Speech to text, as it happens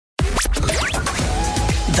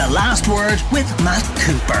The Last Word with Matt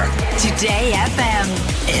Cooper. Today FM.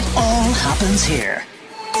 It all happens here.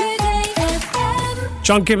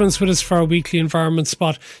 John Gibbons with us for our weekly environment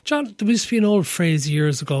spot. John, there used to be an old phrase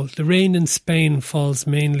years ago, the rain in Spain falls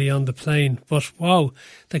mainly on the plain. But wow,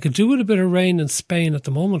 they could do with a bit of rain in Spain at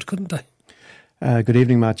the moment, couldn't they? Good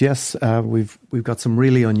evening, Matt. Yes, we've got some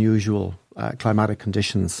really unusual climatic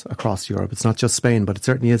conditions across Europe. It's not just Spain, but it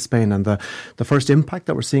certainly is Spain. And the first impact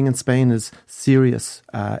that we're seeing in Spain is serious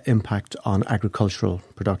impact on agricultural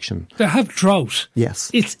production. They have drought. Yes.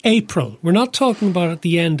 It's April. We're not talking about at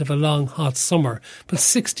the end of a long, hot summer, but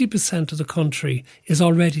 60% of the country is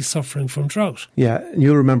already suffering from drought. Yeah,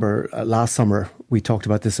 you'll remember last summer, we talked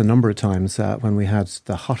about this a number of times when we had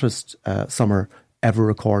the hottest summer ever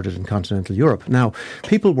recorded in continental Europe. Now,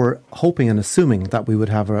 people were hoping and assuming that we would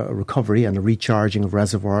have a recovery and a recharging of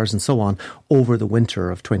reservoirs and so on over the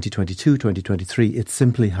winter of 2022, 2023. It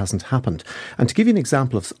simply hasn't happened. And to give you an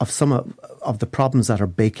example of some of the problems that are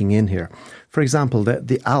baking in here, for example,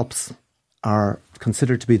 the Alps are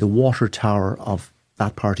considered to be the water tower of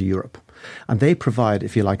that part of Europe. And they provide,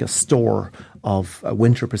 if you like, a store of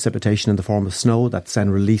winter precipitation in the form of snow that's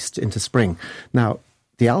then released into spring. Now,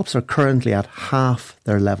 the Alps are currently at half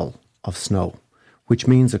their level of snow, which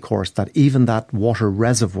means, of course, that even that water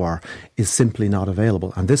reservoir is simply not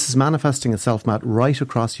available. And this is manifesting itself, Matt, right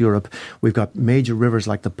across Europe. We've got major rivers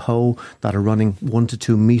like the Po that are running 1 to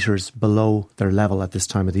 2 metres below their level at this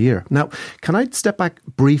time of the year. Now, can I step back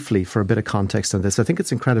briefly for a bit of context on this? I think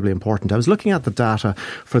it's incredibly important. I was looking at the data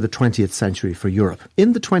for the 20th century for Europe.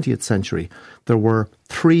 In the 20th century, there were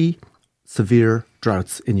 3 severe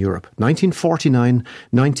droughts in Europe: 1949,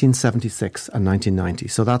 1976 and 1990.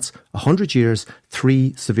 So that's 100 years,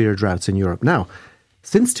 3 severe droughts in Europe. Now,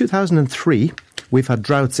 since 2003, we've had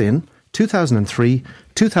droughts in 2003,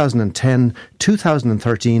 2010,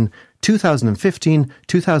 2013, 2015,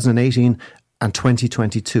 2018 and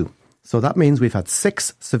 2022. So that means we've had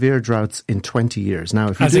 6 severe droughts in 20 years. Now,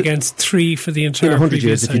 if you against 3 for the entire 100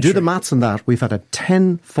 years, century. if you do the maths on that, we've had a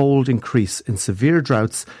 10-fold increase in severe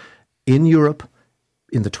droughts in Europe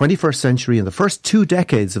in the 21st century, in the first 2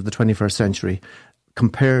 decades of the 21st century,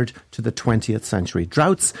 compared to the 20th century.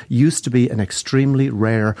 Droughts used to be an extremely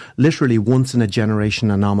rare, literally once in a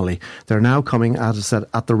generation anomaly. They're now coming, as I said,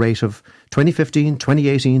 at the rate of 2015,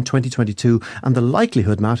 2018, 2022, and the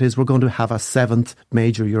likelihood, Matt, is we're going to have a 7th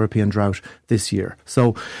major European drought this year.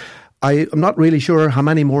 So I'm not really sure how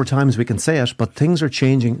many more times we can say it, but things are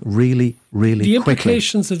changing really, really quickly. The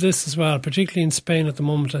implications of this as well, particularly in Spain at the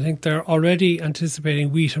moment, I think they're already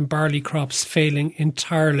anticipating wheat and barley crops failing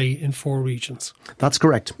entirely in 4 regions. That's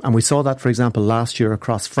correct. And we saw that, for example, last year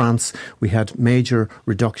across France, we had major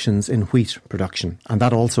reductions in wheat production. And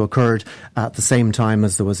that also occurred at the same time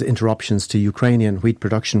as there was interruptions to Ukrainian wheat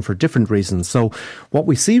production for different reasons. So what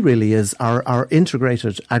we see really is our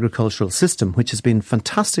integrated agricultural system, which has been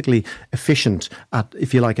fantastically efficient at,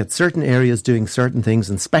 if you like, at certain areas doing certain things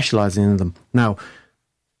and specialising in them. Now,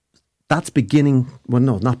 that's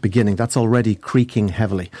that's already creaking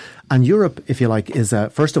heavily. And Europe, if you like, is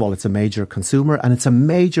first of all, it's a major consumer and it's a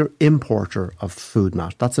major importer of food,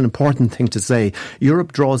 Matt. That's an important thing to say.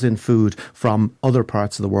 Europe draws in food from other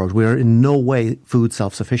parts of the world. We're in no way food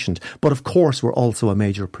self-sufficient. But of course, we're also a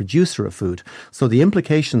major producer of food. So the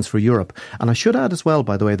implications for Europe, and I should add as well,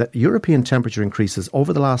 by the way, that European temperature increases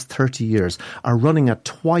over the last 30 years are running at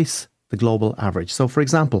twice the global average. So, for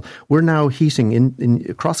example, we're now heating in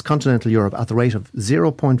across continental Europe at the rate of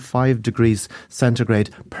 0.5 degrees centigrade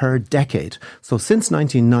per decade. So since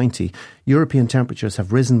 1990, European temperatures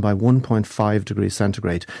have risen by 1.5 degrees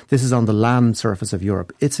centigrade. This is on the land surface of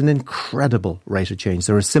Europe. It's an incredible rate of change.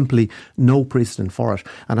 There is simply no precedent for it.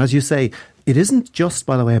 And as you say, it isn't just,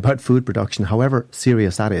 by the way, about food production, however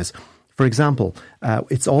serious that is. For example,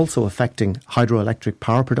 it's also affecting hydroelectric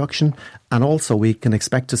power production, and also we can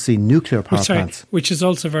expect to see nuclear power plants. Which is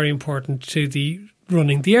also very important to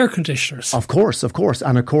running the air conditioners. Of course.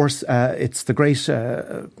 And of course, it's the great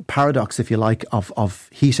paradox, if you like, of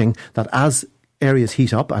heating, that as areas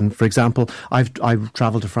heat up, and for example, I've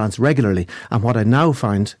travelled to France regularly, and what I now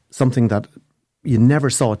find, something that you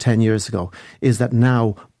never saw 10 years ago, is that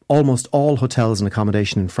now almost all hotels and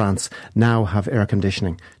accommodation in France now have air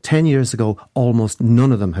conditioning. 10 years ago, almost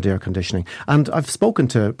none of them had air conditioning. And I've spoken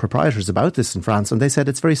to proprietors about this in France, and they said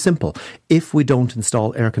it's very simple. If we don't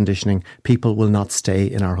install air conditioning, people will not stay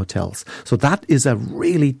in our hotels. So that is a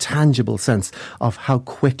really tangible sense of how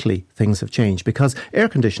quickly things have changed, because air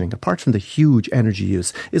conditioning, apart from the huge energy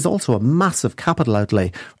use, is also a massive capital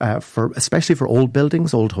outlay, especially for old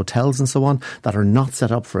buildings, old hotels and so on, that are not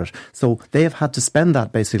set up for it. So they have had to spend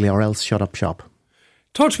that basically, or else shut up shop.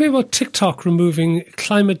 Talk to me about TikTok removing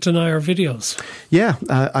climate denier videos. Yeah,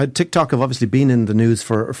 TikTok have obviously been in the news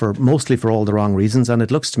for mostly for all the wrong reasons, and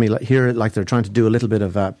it looks to me like they're trying to do a little bit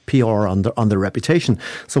of PR on their reputation.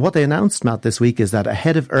 So what they announced, Matt, this week is that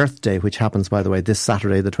ahead of Earth Day, which happens, by the way, this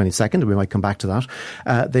Saturday, the 22nd, we might come back to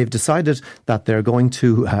that, they've decided that they're going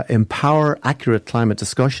to empower accurate climate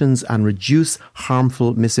discussions and reduce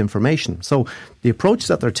harmful misinformation. So the approach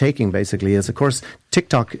that they're taking basically is, of course,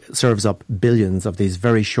 TikTok serves up billions of these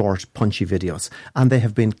very short, punchy videos, and they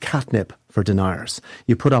have been catnip for deniers.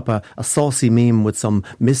 You put up a saucy meme with some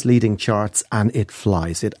misleading charts and it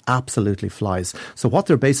flies. It absolutely flies. So what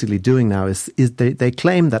they're basically doing now is they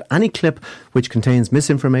claim that any clip which contains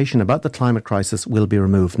misinformation about the climate crisis will be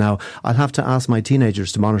removed. Now, I'll have to ask my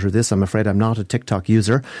teenagers to monitor this. I'm afraid I'm not a TikTok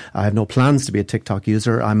user. I have no plans to be a TikTok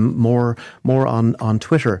user. I'm more on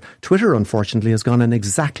Twitter. Twitter, unfortunately, has gone in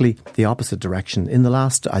exactly the opposite direction. In the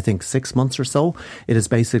last, I think, 6 months or so, it has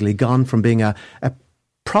basically gone from being a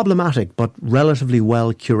problematic but relatively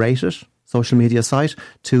well curated social media site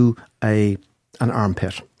to an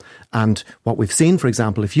armpit. And what we've seen, for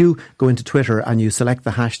example, if you go into Twitter and you select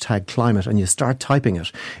the hashtag climate and you start typing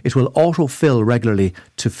it, it will autofill regularly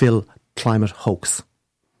to fill climate hoax.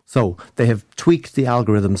 So they have tweaked the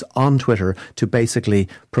algorithms on Twitter to basically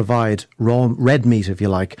provide raw red meat, if you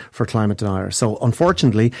like, for climate deniers. So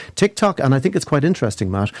unfortunately, TikTok, and I think it's quite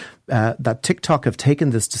interesting, Matt, that TikTok have taken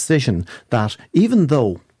this decision that even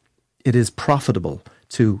though it is profitable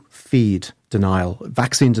to feed denial,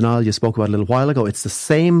 vaccine denial you spoke about a little while ago, it's the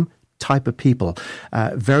same type of people,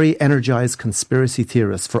 very energized conspiracy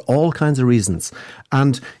theorists for all kinds of reasons.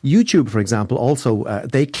 And YouTube, for example, also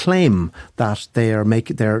they claim that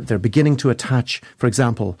they're beginning to attach, for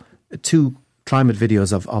example, to climate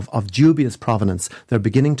videos of dubious provenance. They're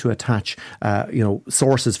beginning to attach,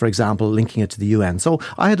 sources, for example, linking it to the UN. So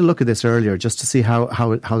I had a look at this earlier just to see how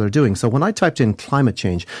they're doing. So when I typed in climate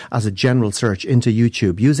change as a general search into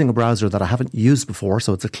YouTube using a browser that I haven't used before,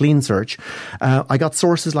 so it's a clean search, I got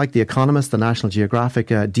sources like The Economist, the National Geographic,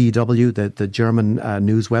 DW, the German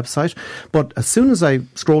news website. But as soon as I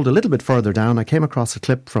scrolled a little bit further down, I came across a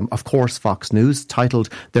clip from, of course, Fox News titled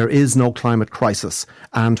 "There is no climate crisis,"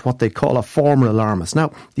 and what they call a former alarmist.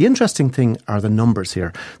 Now, the interesting thing are the numbers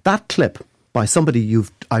here. That clip by somebody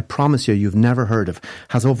I promise you've never heard of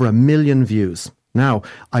has over 1 million views. Now,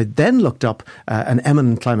 I then looked up an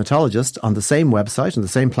eminent climatologist on the same website, on the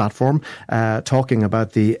same platform, talking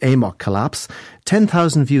about the AMOC collapse.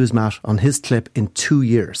 10,000 views, Matt, on his clip in 2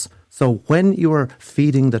 years. So when you are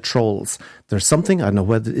feeding the trolls, there's something, I don't know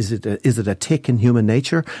whether is it a tick in human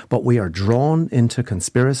nature, but we are drawn into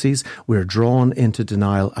conspiracies, we're drawn into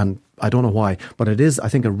denial, and I don't know why, but it is, I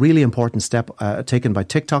think, a really important step taken by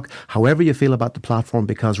TikTok, however you feel about the platform,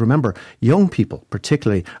 because remember, young people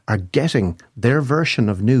particularly are getting their version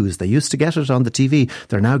of news. They used to get it on the TV.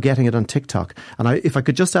 They're now getting it on TikTok. And if I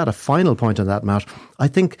could just add a final point on that, Matt, I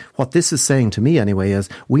think what this is saying to me anyway is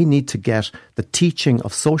we need to get the teaching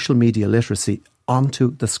of social media literacy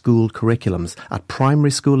onto the school curriculums at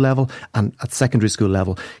primary school level and at secondary school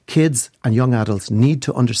level. Kids and young adults need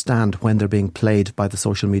to understand when they're being played by the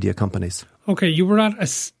social media companies. Okay, you were at a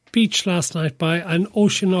speech last night by an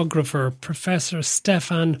oceanographer, Professor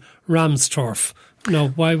Stefan Ramstorff. Now,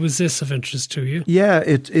 why was this of interest to you? Yeah,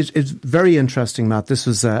 it's very interesting, Matt. This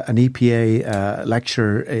was an EPA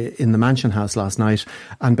lecture in the Mansion House last night.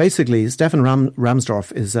 And basically, Stefan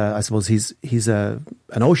Ramstorff is, I suppose, he's an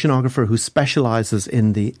oceanographer who specialises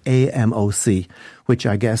in the AMOC, which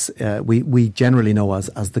I guess we generally know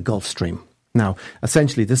as the Gulf Stream. Now,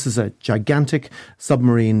 essentially, this is a gigantic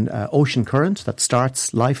submarine ocean current that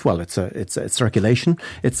starts life. Well, it's a circulation.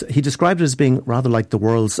 He described it as being rather like the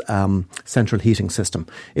world's central heating system.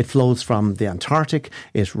 It flows from the Antarctic,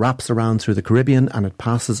 it wraps around through the Caribbean, and it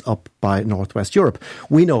passes up by northwest Europe.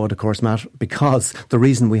 We know it, of course, Matt, because the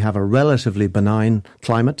reason we have a relatively benign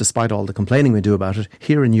climate, despite all the complaining we do about it,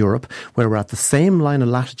 here in Europe, where we're at the same line of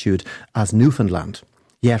latitude as Newfoundland.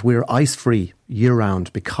 Yet we're ice-free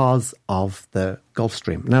year-round because of the Gulf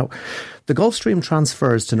Stream. Now, the Gulf Stream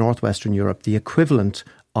transfers to northwestern Europe the equivalent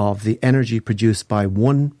of the energy produced by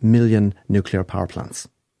 1 million nuclear power plants.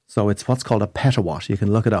 So it's what's called a petawatt. You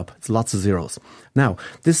can look it up. It's lots of zeros. Now,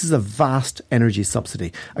 this is a vast energy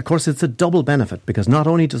subsidy. Of course, it's a double benefit because not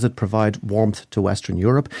only does it provide warmth to Western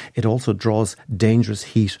Europe, it also draws dangerous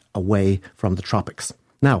heat away from the tropics.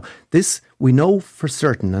 Now, this we know for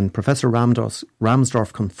certain, and Professor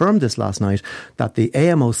Ramstorff confirmed this last night, that the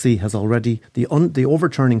AMOC has already, the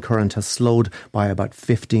overturning current has slowed by about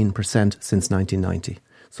 15% since 1990.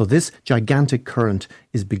 So this gigantic current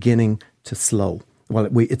is beginning to slow. Well,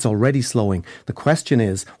 it's already slowing. The question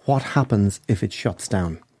is, what happens if it shuts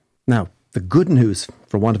down? Now, the good news,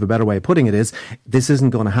 for want of a better way of putting it, is this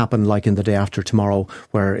isn't going to happen like in the day after tomorrow,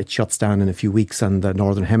 where it shuts down in a few weeks and the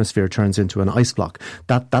Northern Hemisphere turns into an ice block.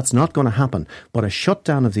 That's not going to happen. But a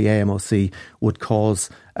shutdown of the AMOC would cause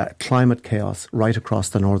climate chaos right across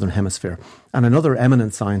the Northern Hemisphere. And another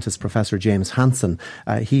eminent scientist, Professor James Hansen,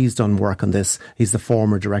 he's done work on this. He's the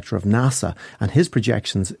former director of NASA, and his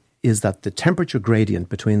projections is that the temperature gradient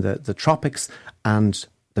between the tropics and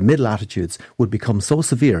the mid-latitudes would become so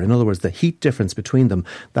severe, in other words, the heat difference between them,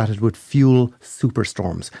 that it would fuel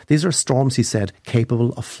superstorms. These are storms, he said,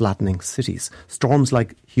 capable of flattening cities. Storms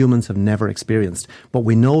like humans have never experienced. But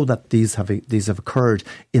we know that these have occurred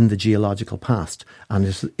in the geological past. And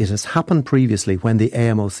it has happened previously when the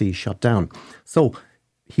AMOC shut down. So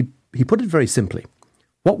he put it very simply.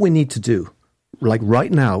 What we need to do, like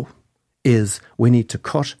right now, is we need to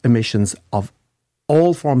cut emissions of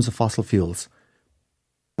all forms of fossil fuels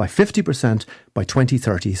by 50% by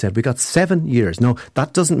 2030. He said, we got 7 years. No,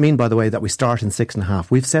 that doesn't mean, by the way, that we start in 6.5.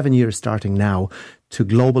 We have 7 years starting now to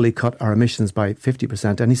globally cut our emissions by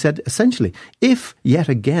 50%. And he said, essentially, if yet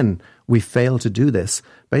again we fail to do this,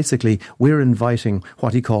 basically we're inviting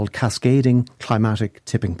what he called cascading climatic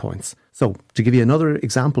tipping points. So to give you another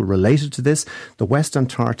example related to this, the West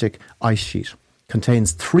Antarctic ice sheet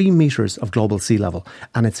contains 3 metres of global sea level,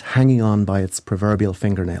 and it's hanging on by its proverbial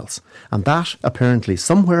fingernails. And that, apparently,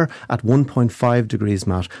 somewhere at 1.5 degrees,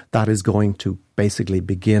 Matt, that is going to basically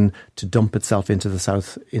begin to dump itself into the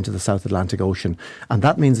South Atlantic Ocean. And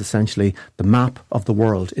that means essentially the map of the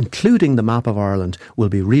world, including the map of Ireland, will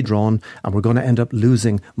be redrawn, and we're going to end up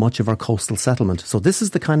losing much of our coastal settlement. So this is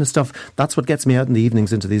the kind of stuff, that's what gets me out in the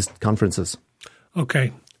evenings into these conferences.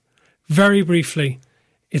 Okay. Very briefly,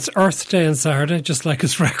 it's Earth Day on Saturday, just like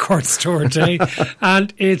it's Record Store Day.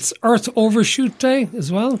 And it's Earth Overshoot Day as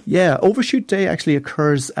well. Yeah, Overshoot Day actually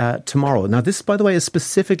occurs tomorrow. Now, this, by the way, is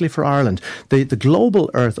specifically for Ireland. The global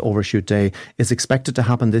Earth Overshoot Day is expected to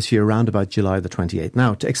happen this year around about July the 28th.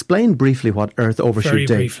 Now, to explain briefly what Earth Overshoot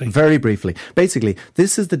Day... Very briefly. Basically,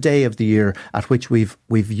 this is the day of the year at which we've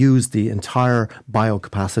used the entire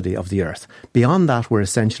biocapacity of the Earth. Beyond that, we're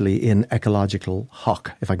essentially in ecological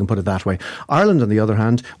hock, if I can put it that way. Ireland, on the other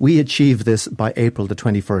hand, we achieved this by April the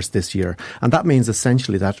 21st this year. And that means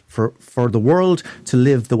essentially that for the world to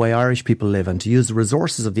live the way Irish people live and to use the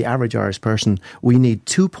resources of the average Irish person, we need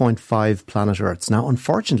 2.5 planet Earths. Now,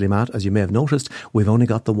 unfortunately, Matt, as you may have noticed, we've only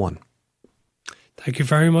got the one. Thank you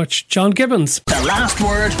very much, John Gibbons. The Last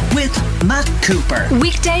Word with Matt Cooper.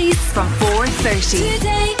 Weekdays from 4:30.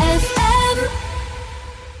 Today FM.